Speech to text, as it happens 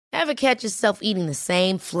Ever catch yourself eating the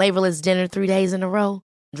same flavorless dinner 3 days in a row?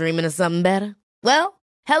 Dreaming of something better? Well,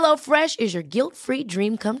 HelloFresh is your guilt-free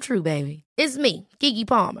dream come true, baby. It's me, Keke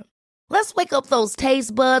Palmer. Let's wake up those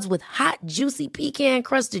taste buds with hot, juicy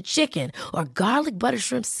pecan-crusted chicken or garlic butter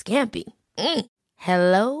shrimp scampi.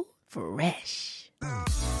 Hello Fresh.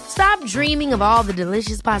 Stop dreaming of all the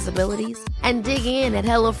delicious possibilities and dig in at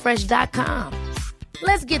HelloFresh.com.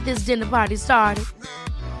 Let's get this dinner party started.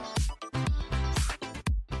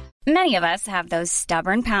 Many of us have those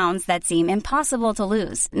stubborn pounds that seem impossible to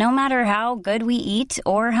lose, no matter how good we eat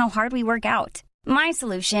or how hard we work out. My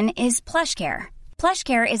solution is PlushCare.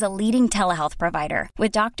 PlushCare is a leading telehealth provider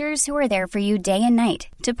with doctors who are there for you day and night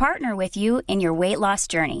to partner with you in your weight loss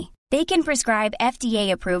journey. They can prescribe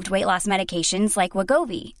FDA-approved weight loss medications like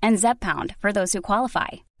Wegovy and Zepbound for those who qualify.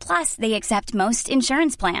 Plus, they accept most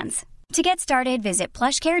insurance plans. To get started, visit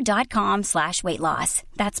plushcare.com/weightloss.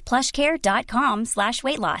 That's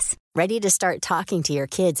plushcare.com/weightloss. Ready to start talking to your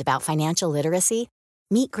kids about financial literacy?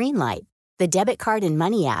 Meet Greenlight, the debit card and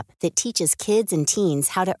money app that teaches kids and teens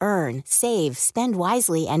how to earn, save, spend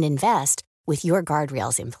wisely, and invest with your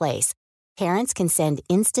guardrails in place. Parents can send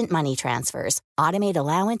instant money transfers, automate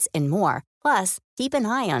allowance, and more. Plus, keep an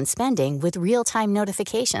eye on spending with real-time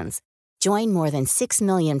notifications. Join more than 6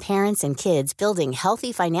 million parents and kids building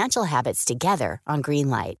healthy financial habits together on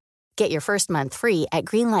Greenlight. Get your first month free at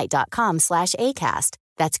greenlight.com/ACAST.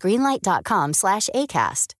 That's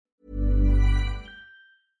greenlight.com/ACAST.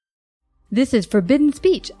 This is Forbidden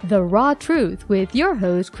Speech, the raw truth, with your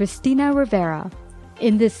host, Christina Rivera.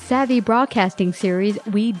 In this Savvy Broadcasting series,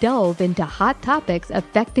 we delve into hot topics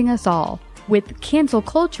affecting us all. With cancel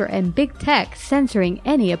culture and big tech censoring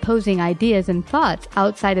any opposing ideas and thoughts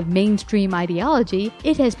outside of mainstream ideology,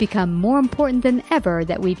 it has become more important than ever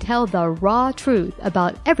that we tell the raw truth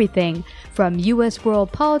about everything from U.S.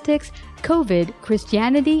 world politics, COVID,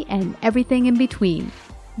 Christianity, and everything in between.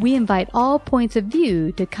 We invite all points of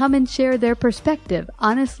view to come and share their perspective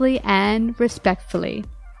honestly and respectfully.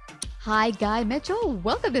 Hi, Guy Mitchell.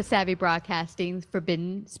 Welcome to Savvy Broadcasting's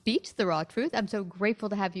Forbidden Speech, the raw truth. I'm so grateful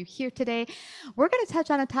to have you here today. We're going to touch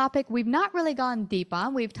on a topic we've not really gone deep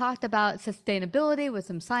on. We've talked about sustainability with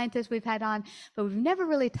some scientists we've had on, but we've never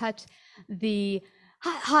really touched the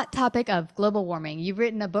hot topic of global warming. You've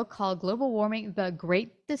written a book called Global Warming, The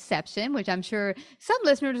Great Deception, which I'm sure some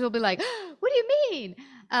listeners will be like, what do you mean?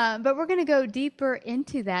 But we're going to go deeper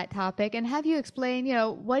into that topic and have you explain,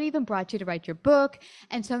 what even brought you to write your book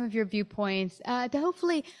and some of your viewpoints to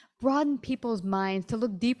hopefully broaden people's minds to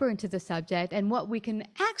look deeper into the subject and what we can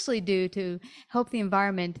actually do to help the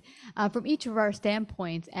environment from each of our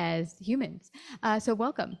standpoints as humans. So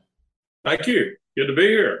welcome. Thank you. Good to be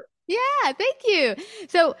here. Yeah, thank you.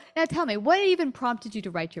 So now tell me, what even prompted you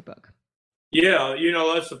to write your book? Yeah,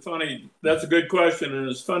 that's a good question, and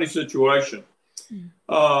it's a funny situation.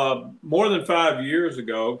 More than 5 years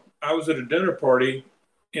ago, I was at a dinner party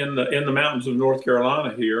in the mountains of North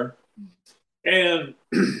Carolina here, and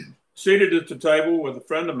seated at the table with a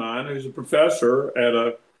friend of mine who's a professor at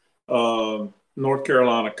a North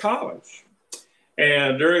Carolina college.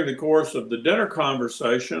 And during the course of the dinner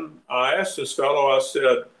conversation, I asked this fellow, I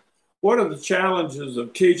said, what are the challenges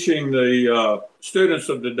of teaching the students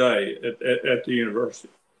of today at the university?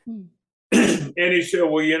 And he said,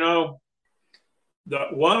 well,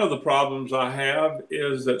 one of the problems I have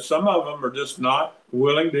is that some of them are just not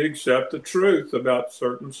willing to accept the truth about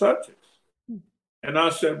certain subjects. And I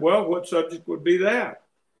said, well, what subject would be that?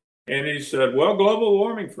 And he said, well, global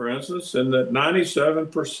warming, for instance, and that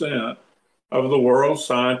 97% of the world's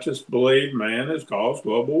scientists believe man has caused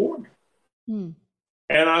global warming.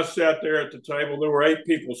 And I sat there at the table. There were 8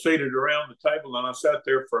 people seated around the table, and I sat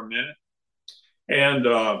there for a minute. And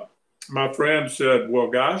my friend said, well,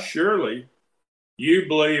 gosh, surely you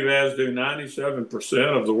believe, as do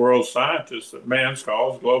 97% of the world's scientists, that man's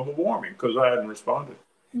caused global warming, because I hadn't responded.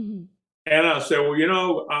 And I said,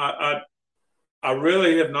 well, I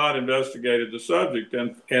really have not investigated the subject.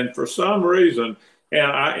 And for some reason,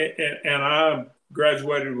 and I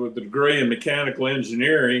graduated with a degree in mechanical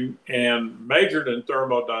engineering and majored in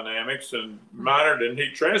thermodynamics and minored in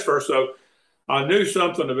heat transfer. So I knew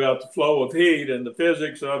something about the flow of heat and the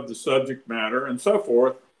physics of the subject matter and so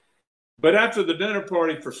forth. But after the dinner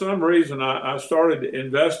party, for some reason, I started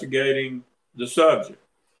investigating the subject.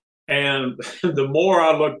 And the more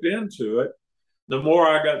I looked into it, the more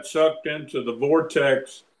I got sucked into the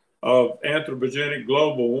vortex of anthropogenic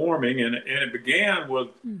global warming. And it began with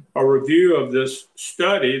a review of this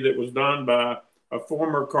study that was done by a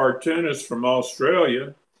former cartoonist from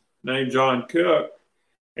Australia named John Cook.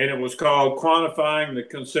 And it was called Quantifying the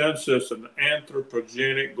Consensus of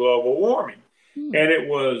Anthropogenic Global Warming. And it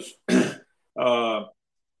was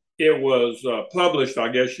published, I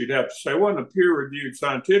guess you'd have to say. It wasn't a peer-reviewed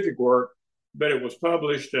scientific work, but it was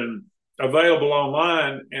published and available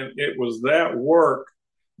online. And it was that work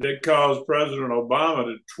that caused President Obama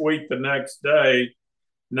to tweet the next day,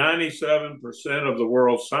 97% of the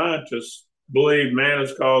world's scientists believe man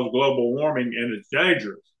has caused global warming and it's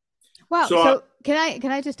dangerous. Wow. So can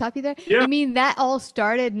I just stop you there? Yeah. You mean that all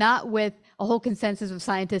started not with a whole consensus of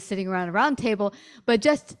scientists sitting around a round table, but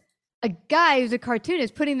just a guy who's a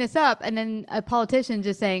cartoonist putting this up and then a politician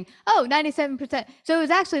just saying, oh, 97%. So it was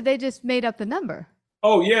actually, they just made up the number.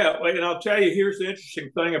 Oh, yeah. And I'll tell you, here's the interesting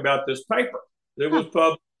thing about this paper. It was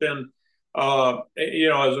published in,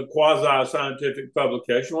 as a quasi-scientific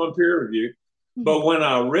publication, one peer review. Mm-hmm. But when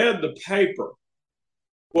I read the paper,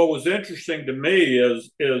 what was interesting to me is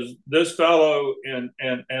this fellow and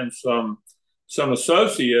some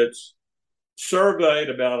associates surveyed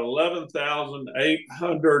about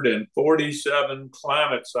 11,847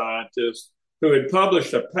 climate scientists who had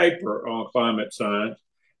published a paper on climate science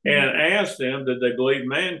and asked them, did they believe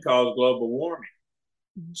man caused global warming?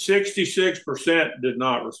 66% did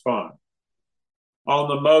not respond. On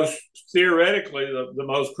the most, theoretically, the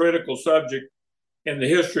most critical subject in the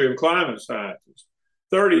history of climate scientists.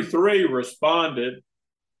 33 responded,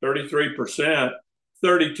 33%.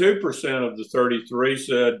 32% of the 33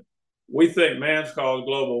 said, we think man's caused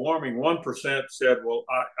global warming. 1% said, well,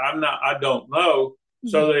 I don't know.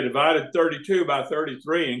 So they divided 32 by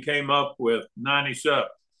 33 and came up with 97.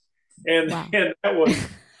 And that was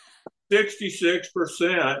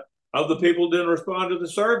 66% of the people didn't respond to the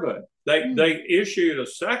survey. They issued a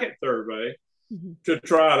second survey to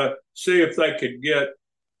try to see if they could get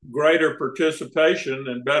greater participation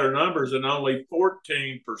and better numbers, and only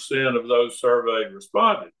 14% of those surveyed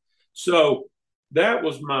responded. So that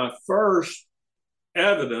was my first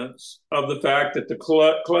evidence of the fact that the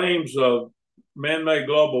claims of man-made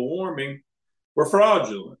global warming were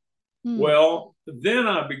fraudulent. Well, then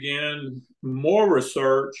I began more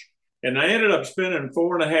research, and I ended up spending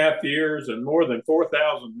 4.5 years and more than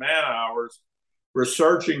 4,000 man hours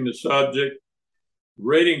researching the subject,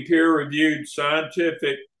 reading peer-reviewed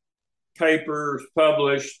scientific papers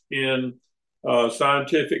published in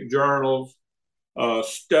scientific journals,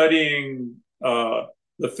 studying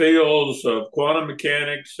the fields of quantum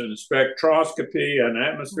mechanics and spectroscopy and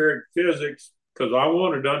atmospheric physics, because I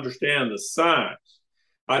wanted to understand the science.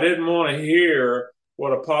 I didn't want to hear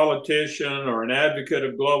what a politician or an advocate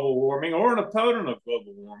of global warming or an opponent of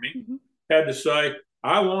global warming had to say.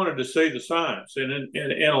 I wanted to see the science. And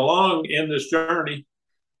along in this journey,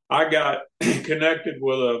 I got connected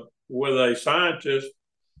with a scientist,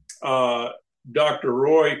 Dr.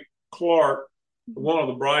 Roy Clark, one of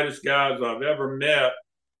the brightest guys I've ever met,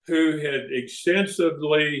 who had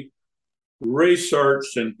extensively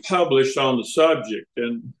researched and published on the subject.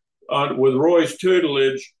 And with Roy's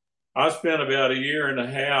tutelage, I spent about 1.5 years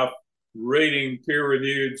reading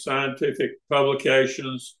peer-reviewed scientific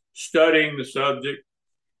publications, studying the subject,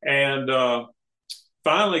 and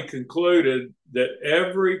finally concluded that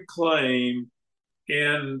every claim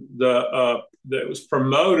in that was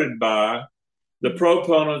promoted by the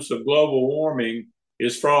proponents of global warming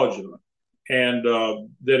is fraudulent, and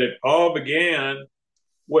that it all began.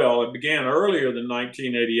 Well, it began earlier than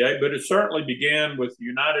 1988, but it certainly began with the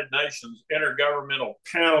United Nations Intergovernmental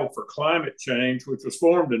Panel for Climate Change, which was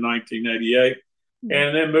formed in 1988,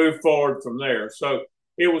 and then moved forward from there. So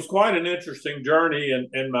it was quite an interesting journey,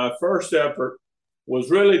 and my first effort was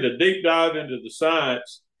really to deep dive into the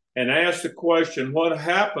science and ask the question, what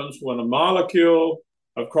happens when a molecule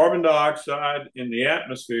of carbon dioxide in the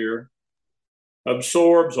atmosphere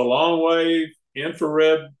absorbs a long-wave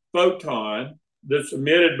infrared photon that's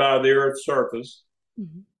emitted by the Earth's surface,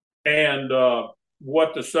 and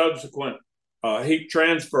what the subsequent heat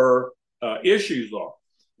transfer issues are.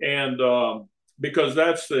 And because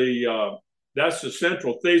that's the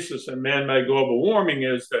central thesis in man-made global warming,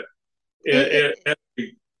 is that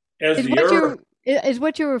is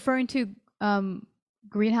what you're referring to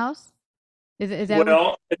greenhouse? Is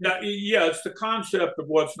that yeah, it's the concept of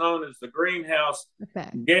what's known as the greenhouse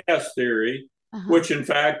gas theory, which in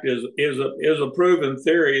fact is a proven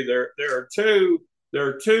theory. There are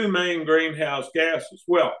two main greenhouse gases.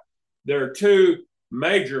 Well, there are two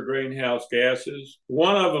major greenhouse gases.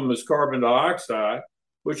 One of them is carbon dioxide,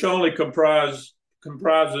 which only comprises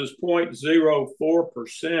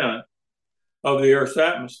 0.04% of the Earth's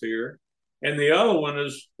atmosphere, and the other one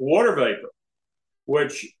is water vapor,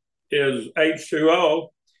 which is H2O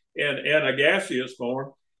in a gaseous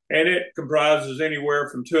form, and it comprises anywhere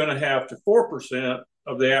from 2.5% to 4%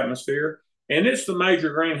 of the atmosphere, and it's the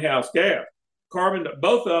major greenhouse gas.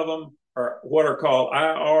 both of them are what are called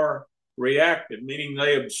IR reactive, meaning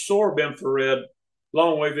they absorb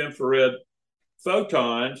long wave infrared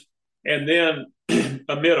photons, and then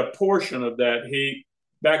emit a portion of that heat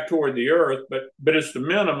back toward the Earth. But it's de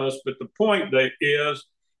minimis. But the point is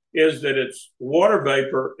that it's water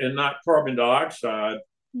vapor and not carbon dioxide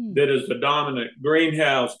that is the dominant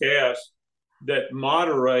greenhouse gas that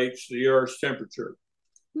moderates the Earth's temperature.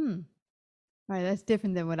 Right, that's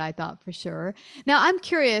different than what I thought for sure. Now, I'm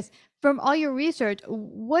curious, from all your research,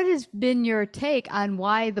 what has been your take on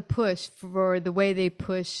why the push for the way they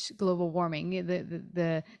push global warming,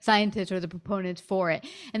 the scientists or the proponents for it?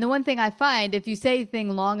 And the one thing I find, if you say a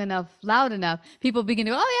thing long enough, loud enough, people begin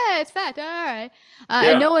to go, oh yeah, it's fat, all right.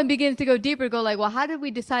 And no one begins to go deeper, go like, well, how did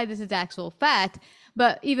we decide this is actual fat?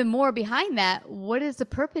 But even more behind that, what is the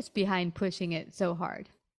purpose behind pushing it so hard?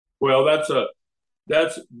 Well, that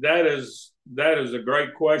is a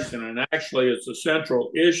great question, and actually it's a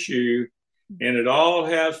central issue, and it all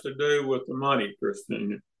has to do with the money,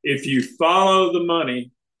 Christina. If you follow the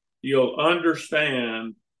money, you'll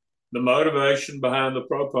understand the motivation behind the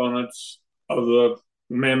proponents of the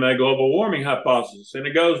man-made global warming hypothesis. And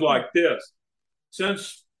it goes like this.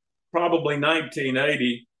 Since probably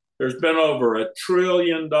 1980, there's been over $1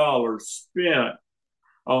 trillion spent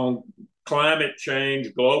on climate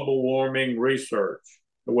change, global warming research,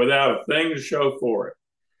 without a thing to show for it.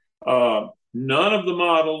 None of the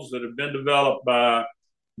models that have been developed by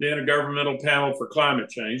the Intergovernmental Panel for Climate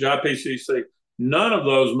Change, IPCC, none of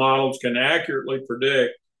those models can accurately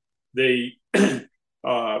predict the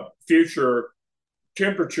future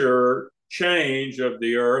temperature change of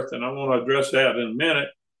the Earth. And I want to address that in a minute,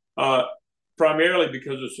 primarily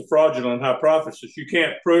because it's a fraudulent hypothesis. You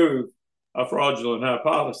can't prove a fraudulent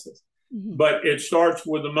hypothesis, but it starts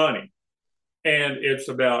with the money. And it's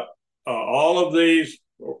about all of these,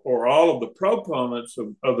 or all of the proponents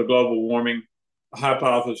of the global warming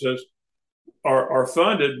hypothesis are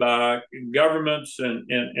funded by governments and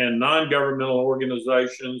non-governmental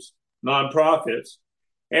organizations, nonprofits.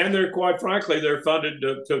 And they're, quite frankly, they're funded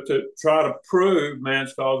to try to prove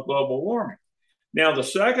man's caused global warming. Now, the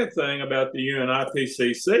second thing about the UN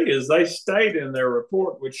IPCC is they state in their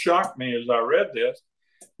report, which shocked me as I read this,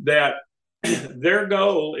 that their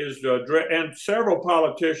goal is to address, and several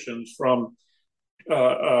politicians from,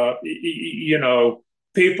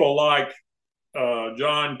 people like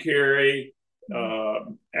John Kerry,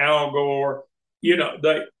 Al Gore,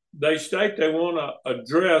 they state they want to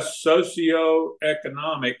address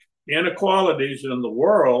socioeconomic inequalities in the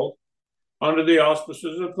world under the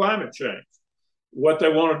auspices of climate change. What they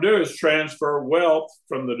want to do is transfer wealth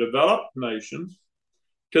from the developed nations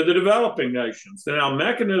to the developing nations. And our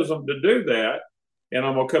mechanism to do that, and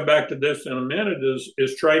I'm going to come back to this in a minute,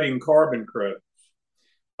 is trading carbon credits.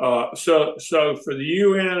 So for the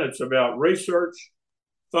UN, it's about research,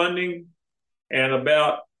 funding, and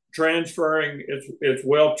about transferring its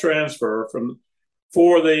wealth transfer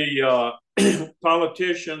for the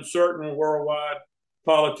politicians, certain worldwide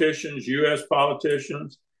politicians, U.S.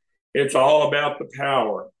 politicians. It's all about the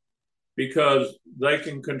power, because they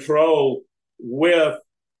can control with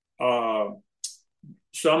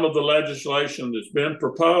some of the legislation that's been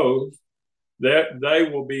proposed, that they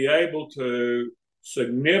will be able to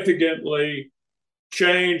significantly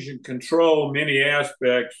change and control many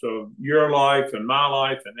aspects of your life and my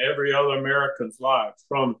life and every other American's life,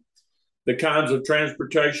 from the kinds of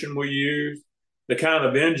transportation we use, the kind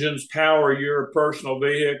of engines power your personal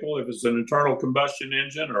vehicle, if it's an internal combustion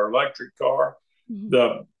engine or electric car,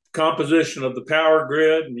 the composition of the power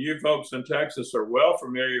grid. And you folks in Texas are well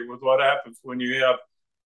familiar with what happens when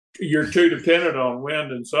you're too dependent on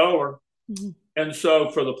wind and solar. And so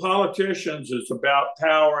for the politicians, it's about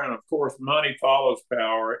power, and of course money follows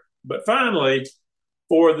power. But finally,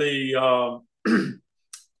 for the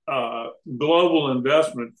global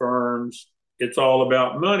investment firms, it's all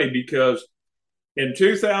about money, because in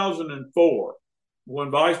 2004,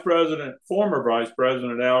 when former Vice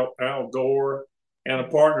President Al Gore and a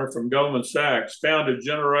partner from Goldman Sachs founded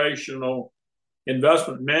Generational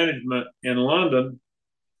Investment Management in London,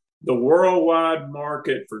 the worldwide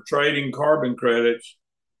market for trading carbon credits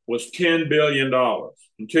was $10 billion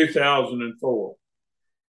in 2004.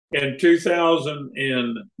 In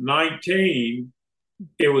 2019,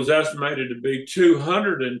 it was estimated to be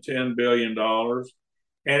 $210 billion.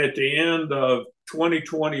 And at the end of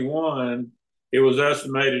 2021, it was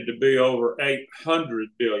estimated to be over $800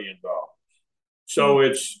 billion. So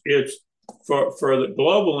it's for the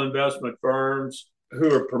global investment firms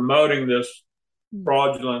who are promoting this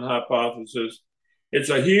fraudulent hypothesis, it's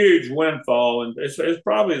a huge windfall, and it's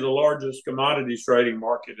probably the largest commodities trading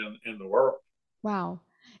market in the world. Wow.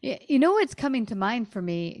 You know what's coming to mind for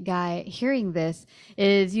me, Guy, hearing this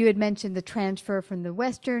is you had mentioned the transfer from the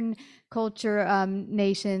Western culture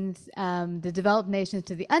nations, the developed nations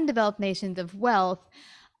to the undeveloped nations of wealth.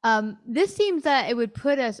 This seems that it would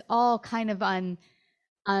put us all kind of on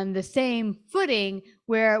the same footing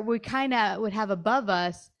where we kind of would have above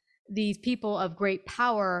us these people of great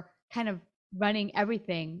power kind of running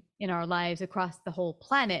everything in our lives across the whole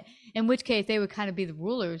planet, in which case they would kind of be the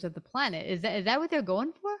rulers of the planet. Is that what they're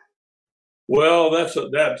going for? Well,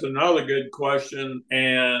 that's another good question,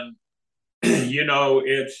 and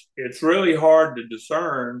it's really hard to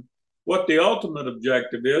discern what the ultimate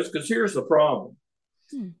objective is, because here's the problem.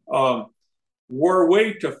 Were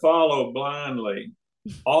we to follow blindly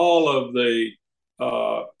all of the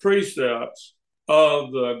precepts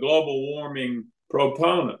of the global warming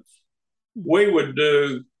proponents, we would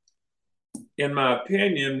do, in my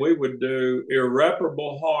opinion, we would do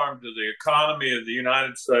irreparable harm to the economy of the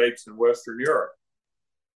United States and Western Europe.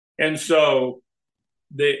 And so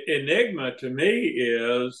the enigma to me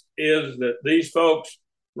is that these folks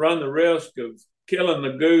run the risk of killing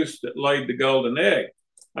the goose that laid the golden egg.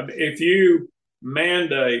 I mean, if you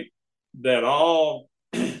mandate that all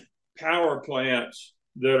power plants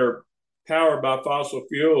that are powered by fossil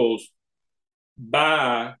fuels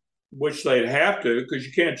buy, which they'd have to, because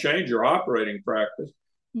you can't change your operating practice,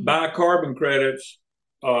 buy carbon credits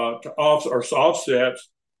to offset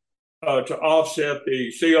the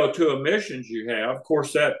CO2 emissions you have. Of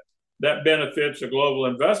course, that benefits a global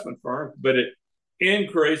investment firm, but it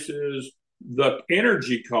increases the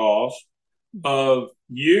energy cost of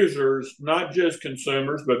users, not just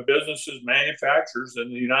consumers, but businesses, manufacturers in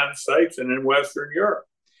the United States and in Western Europe.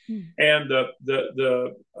 And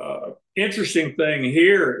the interesting thing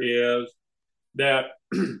here is that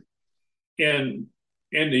in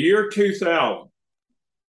the year 2000,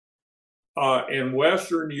 in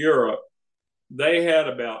Western Europe, they had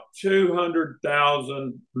about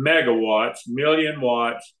 200,000 megawatts, million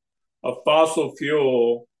watts of fossil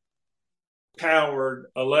fuel powered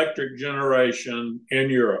electric generation in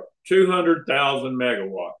Europe, 200,000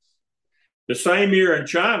 megawatts. The same year in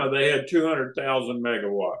China, they had 200,000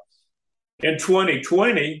 megawatts. In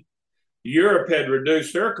 2020, Europe had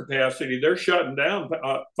reduced their capacity. They're shutting down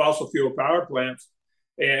fossil fuel power plants,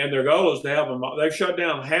 and their goal is to have them. They've shut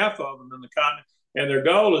down half of them in the continent, and their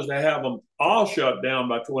goal is to have them all shut down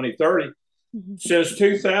by 2030. Since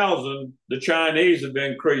 2000, the Chinese have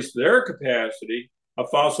increased their capacity of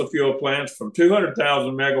fossil fuel plants from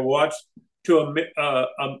 200,000 megawatts to a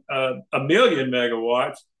million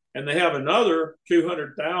megawatts, and they have another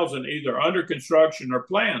 200,000 either under construction or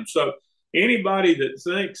planned. So anybody that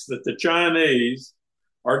thinks that the Chinese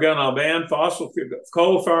are going to ban fossil fuel,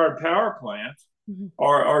 coal-fired power plants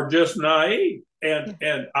are just naive. And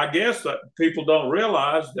I guess that people don't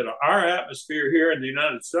realize that our atmosphere here in the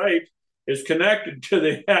United States is connected to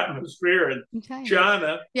the atmosphere in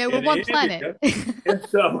China. Yeah, we're one planet. And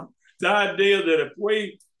so the idea that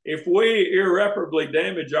if we irreparably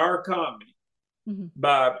damage our economy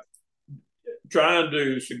by trying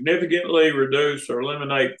to significantly reduce or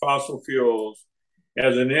eliminate fossil fuels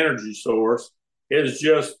as an energy source is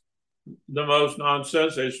just the most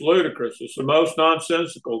nonsensical. It's ludicrous. It's the most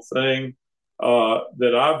nonsensical thing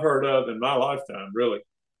that I've heard of in my lifetime, really.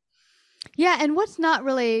 Yeah, and what's not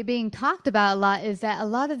really being talked about a lot is that a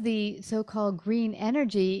lot of the so-called green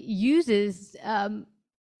energy uses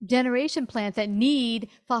generation plants that need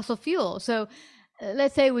fossil fuel. So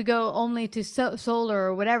let's say we go only to solar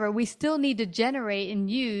or whatever, we still need to generate and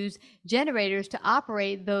use generators to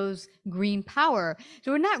operate those green power.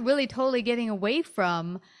 So we're not really totally getting away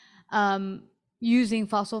from using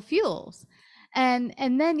fossil fuels. And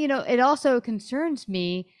then, it also concerns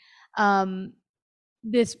me,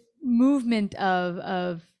 this movement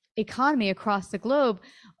of economy across the globe.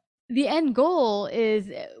 The end goal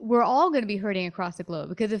is we're all going to be hurting across the globe,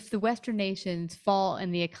 because if the Western nations fall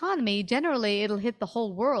in the economy, generally it'll hit the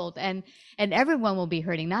whole world, and everyone will be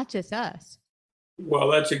hurting, not just us.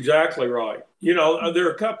 Well, that's exactly right. There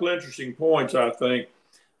are a couple interesting points, I think.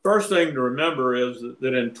 First thing to remember is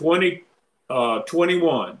that in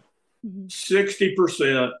 2021,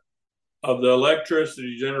 60% of the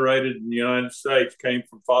electricity generated in the United States came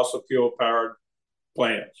from fossil fuel powered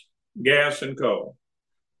plants, gas and coal.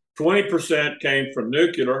 20% came from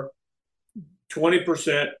nuclear,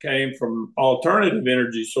 20% came from alternative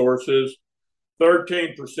energy sources,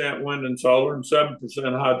 13% wind and solar, and 7%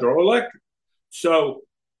 hydroelectric. So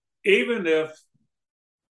even if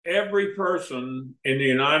every person in the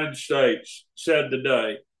United States said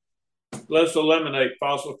today, let's eliminate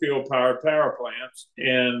fossil fuel powered power plants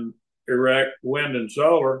and erect wind and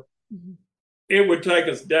solar, it would take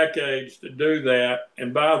us decades to do that.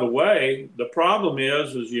 And by the way, the problem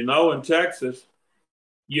is, as you know, in Texas,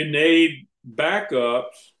 you need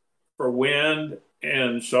backups for wind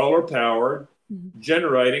and solar powered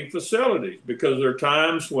generating facilities, because there are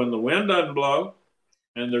times when the wind doesn't blow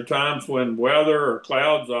and there are times when weather or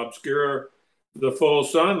clouds obscure the full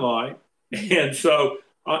sunlight. And so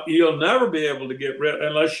you'll never be able to get rid,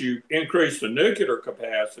 unless you increase the nuclear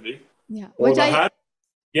capacity. Yeah. What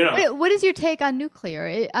is your take on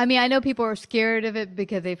nuclear? I mean, I know people are scared of it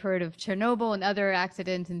because they've heard of Chernobyl and other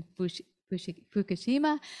accidents in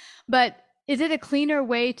Fukushima, but is it a cleaner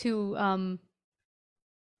way to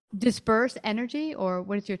disperse energy, or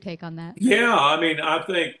what is your take on that? Yeah, I mean, I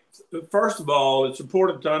think, first of all, it's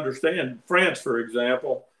important to understand France, for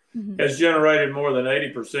example, has generated more than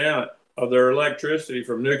 80% of their electricity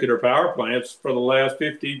from nuclear power plants for the last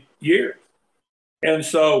 50 years. And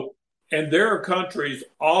there are countries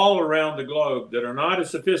all around the globe that are not as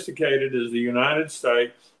sophisticated as the United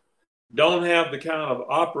States, don't have the kind of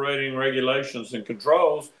operating regulations and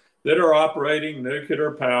controls that are operating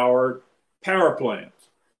nuclear powered power plants.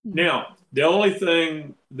 Now, the only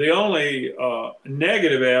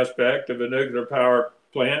negative aspect of a nuclear power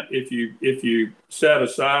plant, if you set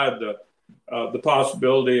aside the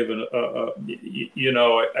possibility of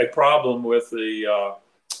a problem with the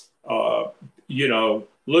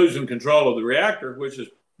losing control of the reactor, which is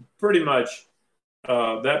pretty much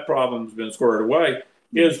that problem's been squared away,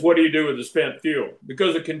 is what do you do with the spent fuel?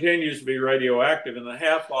 Because it continues to be radioactive, and the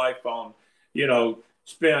half-life on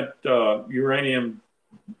spent uranium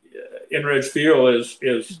enriched fuel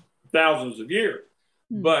is thousands of years,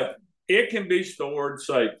 but it can be stored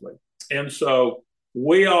safely. And so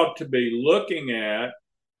we ought to be looking at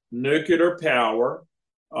nuclear power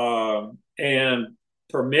and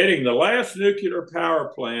permitting. The last nuclear power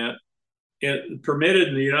plant permitted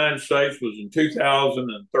in the United States was in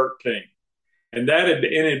 2013. And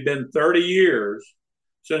it had been 30 years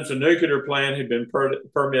since a nuclear plant had been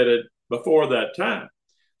permitted before that time.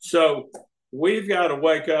 So we've got to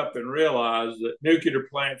wake up and realize that nuclear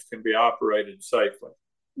plants can be operated safely.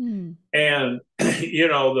 And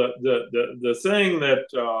the thing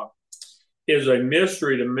that is a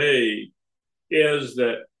mystery to me is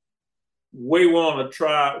that we want to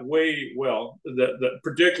try. The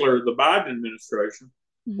Biden administration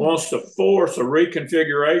wants to force a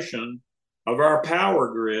reconfiguration of our power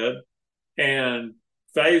grid and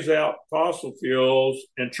phase out fossil fuels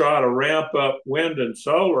and try to ramp up wind and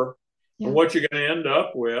solar. Yeah. And what you're going to end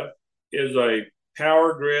up with is a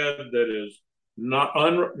power grid that is not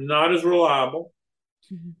as reliable,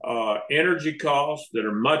 energy costs that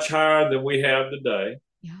are much higher than we have today.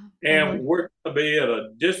 Yeah. And we're going to be at a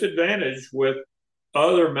disadvantage with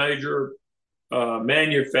other major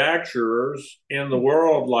manufacturers in the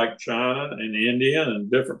world, like China and India and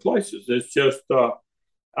different places. It's just,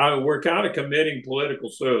 we're kind of committing political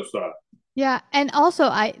suicide. Yeah. And also,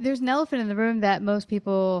 there's an elephant in the room that most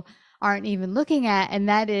people aren't even looking at, and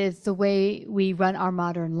that is the way we run our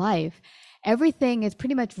modern life. Everything is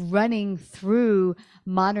pretty much running through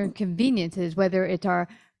modern conveniences, whether it's our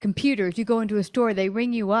computers. You go into a store, they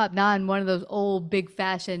ring you up, not in one of those old big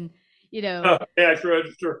fashioned, cash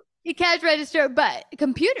register. Cash register, but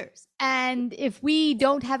computers. And if we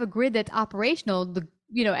don't have a grid that's operational,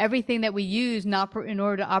 everything that we use in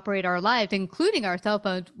order to operate our lives, including our cell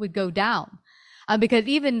phones, would go down. Because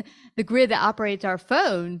even the grid that operates our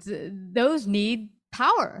phones, those need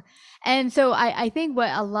power. And so I think what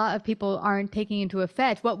a lot of people aren't taking into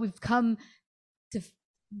effect, what we've come to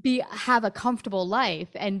have a comfortable life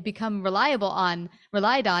and become relied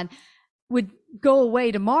on, would go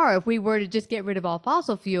away tomorrow if we were to just get rid of all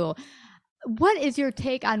fossil fuel. What is your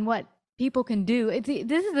take on what people can do?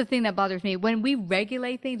 This is the thing that bothers me. When we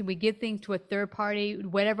regulate things, we give things to a third party,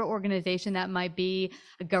 whatever organization that might be,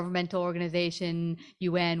 a governmental organization,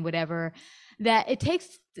 UN, whatever, that it takes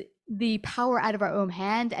the power out of our own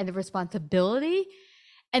hands and the responsibility.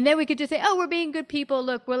 And then we could just say, oh, we're being good people.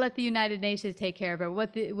 Look, we'll let the United Nations take care of it.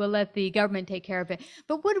 We'll let the government take care of it.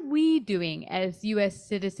 But what are we doing as U.S.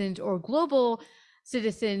 citizens or global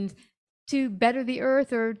citizens to better the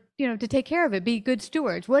earth, or, to take care of it, be good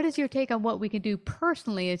stewards? What is your take on what we can do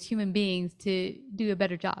personally as human beings to do a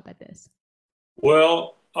better job at this?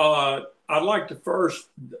 Well, I'd like to first,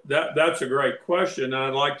 that's a great question.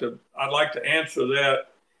 I'd like to answer that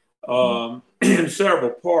in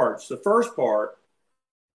several parts. The first part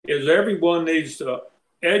is everyone needs to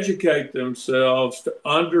educate themselves to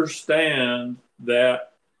understand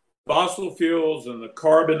that fossil fuels and the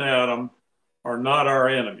carbon atom are not our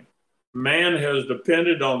enemy. Man has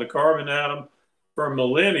depended on the carbon atom for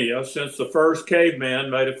millennia since the first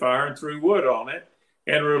caveman made a fire and threw wood on it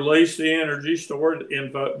and released the energy stored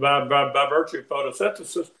by virtue of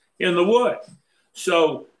photosynthesis in the wood.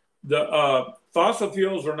 So the fossil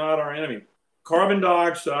fuels are not our enemy. Carbon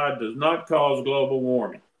dioxide does not cause global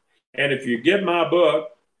warming. And if you get my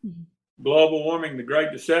book, Global Warming, The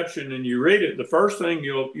Great Deception, and you read it, the first thing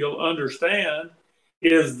you'll understand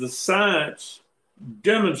is the science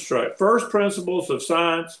demonstrate first principles of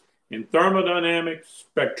science in thermodynamics,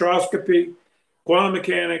 spectroscopy, quantum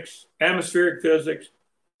mechanics, atmospheric physics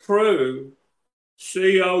prove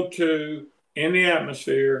CO2 in the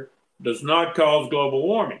atmosphere does not cause global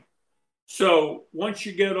warming. So once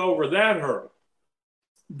you get over that hurdle,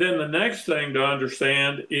 then the next thing to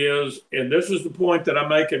understand is, and this is the point that I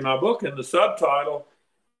make in my book in the subtitle,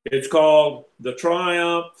 it's called The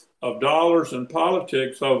Triumph of Dollars and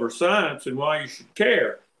Politics Over Science and Why You Should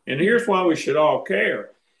Care. And here's why we should all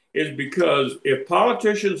care, is because if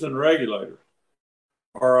politicians and regulators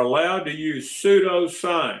are allowed to use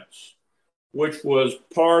pseudoscience, which was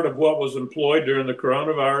part of what was employed during the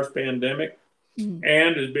coronavirus pandemic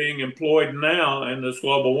and is being employed now in this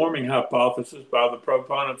global warming hypothesis by the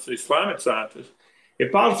proponents, these climate scientists,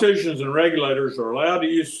 if politicians and regulators are allowed to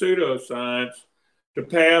use pseudoscience to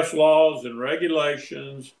pass laws and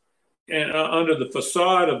regulations and under the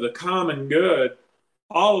facade of the common good,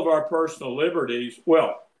 all of our personal liberties,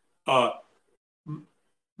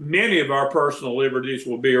 many of our personal liberties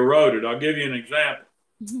will be eroded. I'll give you an example.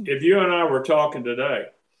 If you and I were talking today,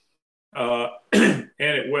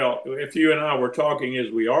 if you and I were talking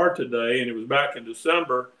as we are today, and it was back in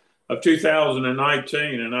December of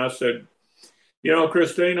 2019, and I said,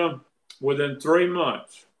 Christina, within 3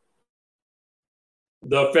 months,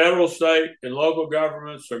 the federal, state, and local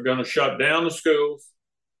governments are going to shut down the schools.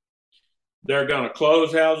 They're going to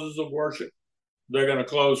close houses of worship. They're going to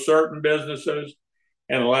close certain businesses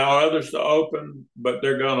and allow others to open, but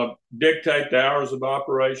they're going to dictate the hours of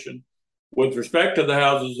operation. With respect to the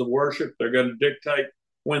houses of worship, they're going to dictate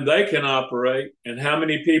when they can operate and how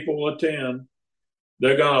many people will attend.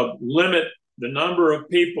 They're going to limit the number of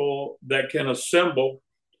people that can assemble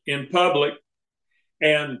in public.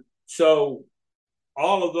 And so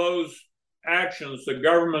all of those actions the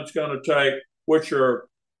government's going to take, which are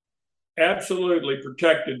absolutely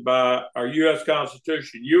protected by our U.S.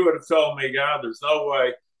 Constitution. You would have told me, God, there's no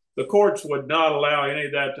way the courts would not allow any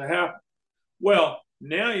of that to happen. Well,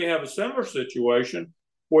 now you have a similar situation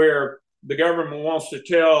where the government wants to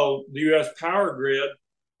tell the U.S. power grid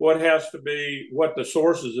what the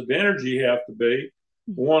sources of energy have to be.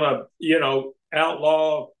 Want to,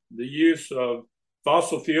 outlaw the use of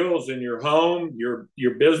fossil fuels in your home,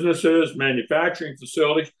 your businesses, manufacturing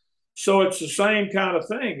facilities. So it's the same kind of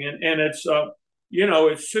thing. And it's,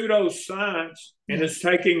 it's pseudoscience, and it's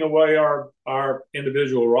taking away our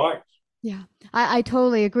individual rights. Yeah, I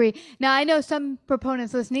totally agree. Now, I know some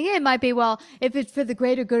proponents listening in might be, well, if it's for the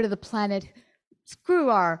greater good of the planet, screw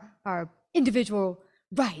our individual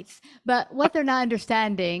rights. But what they're not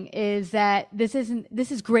understanding is that this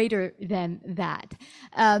is greater than that.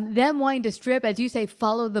 Them wanting to strip, as you say,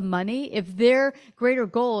 follow the money. If their greater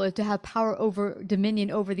goal is to have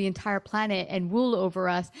dominion over the entire planet and rule over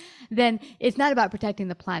us, then it's not about protecting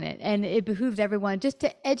the planet. And it behooves everyone just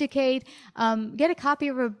to educate, get a copy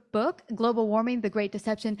of a book, Global Warming, The Great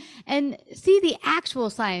Deception, and see the actual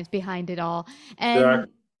science behind it all.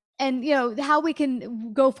 And how we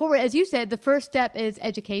can go forward. As you said, the first step is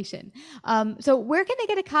education. So where can they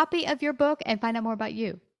get a copy of your book and find out more about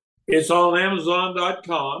you? It's on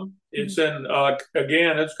Amazon.com. It's in,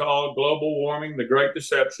 again, it's called Global Warming, The Great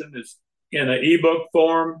Deception. It's in an ebook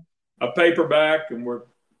form, a paperback, and we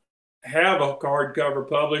have a hardcover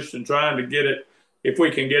published and trying to get it, if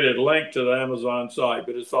we can get it linked to the Amazon site.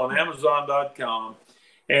 But it's on Amazon.com.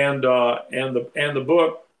 And the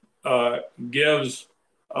book gives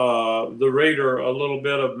the reader a little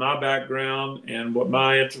bit of my background and what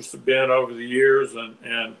my interests have been over the years.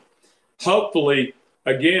 And hopefully,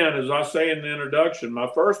 again, as I say in the introduction, my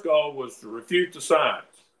first goal was to refute the science.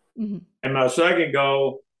 And my second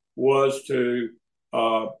goal was to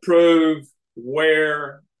prove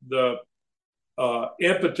where the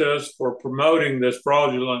impetus for promoting this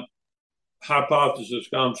fraudulent hypothesis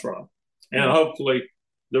comes from. And hopefully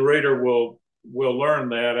the reader will learn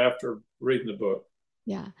that after reading the book.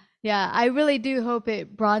 Yeah. I really do hope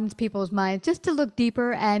it broadens people's minds just to look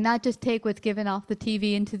deeper and not just take what's given off the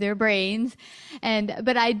TV into their brains.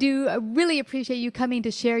 But I do really appreciate you coming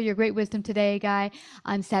to share your great wisdom today, Guy,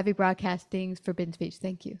 on Savvy Broadcasting's Forbidden Speech.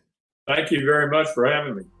 Thank you. Thank you very much for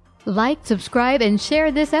having me. Like, subscribe, and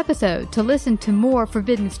share this episode. To listen to more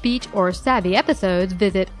Forbidden Speech or Savvy episodes,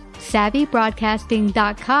 visit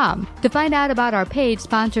SavvyBroadcasting.com. To find out about our paid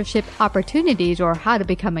sponsorship opportunities or how to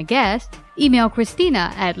become a guest, email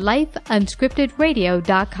Christina at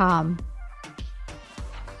lifeunscriptedradio.com.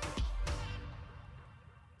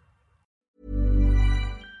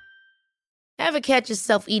 Ever catch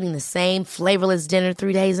yourself eating the same flavorless dinner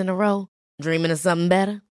 3 days in a row? Dreaming of something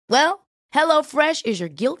better? Well, HelloFresh is your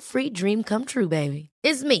guilt-free dream come true, baby.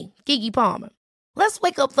 It's me, Keke Palmer. Let's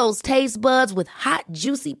wake up those taste buds with hot,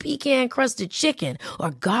 juicy pecan-crusted chicken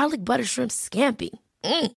or garlic butter shrimp scampi.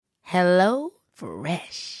 Hello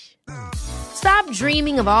Fresh. Stop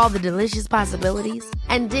dreaming of all the delicious possibilities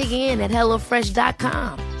and dig in at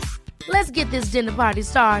HelloFresh.com. Let's get this dinner party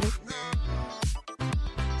started.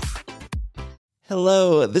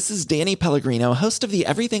 Hello, this is Danny Pellegrino, host of the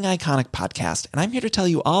Everything Iconic podcast, and I'm here to tell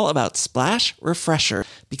you all about Splash Refresher,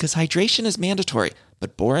 because hydration is mandatory,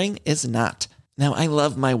 but boring is not. Now, I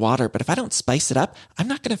love my water, but if I don't spice it up, I'm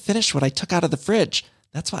not going to finish what I took out of the fridge.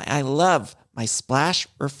 That's why I love my Splash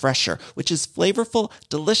Refresher, which is flavorful,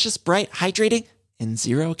 delicious, bright, hydrating, and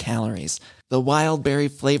 0 calories. The wild berry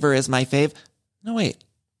flavor is my fave. No, wait,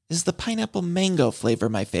 is the pineapple mango flavor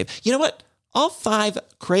my fave? You know what? All 5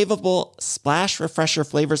 craveable Splash Refresher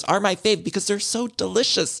flavors are my fave because they're so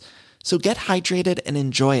delicious. So get hydrated and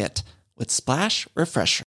enjoy it with Splash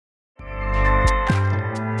Refresher.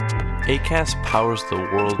 Acast powers the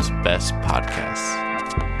world's best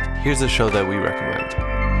podcasts. Here's a show that we recommend.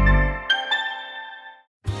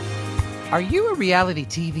 Are you a reality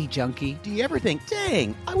TV junkie? Do you ever think,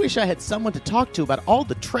 dang, I wish I had someone to talk to about all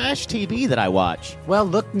the trash TV that I watch? Well,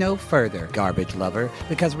 look no further, garbage lover,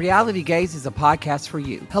 because Reality Gaze is a podcast for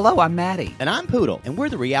you. Hello, I'm Maddie. And I'm Poodle, and we're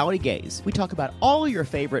the Reality Gaze. We talk about all your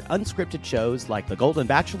favorite unscripted shows like The Golden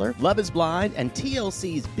Bachelor, Love is Blind, and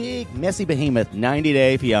TLC's big, messy behemoth, 90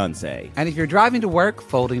 Day Fiancé. And if you're driving to work,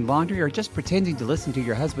 folding laundry, or just pretending to listen to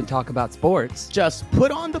your husband talk about sports, just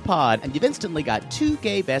put on the pod, and you've instantly got 2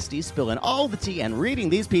 gay besties spilling all the tea and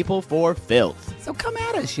reading these people for filth. So come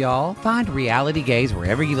at us, y'all. Find Reality Gaze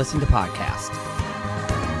wherever you listen to podcasts.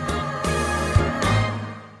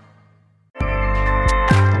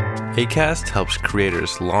 Acast helps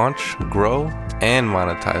creators launch, grow, and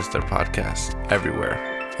monetize their podcasts everywhere.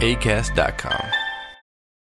 Acast.com.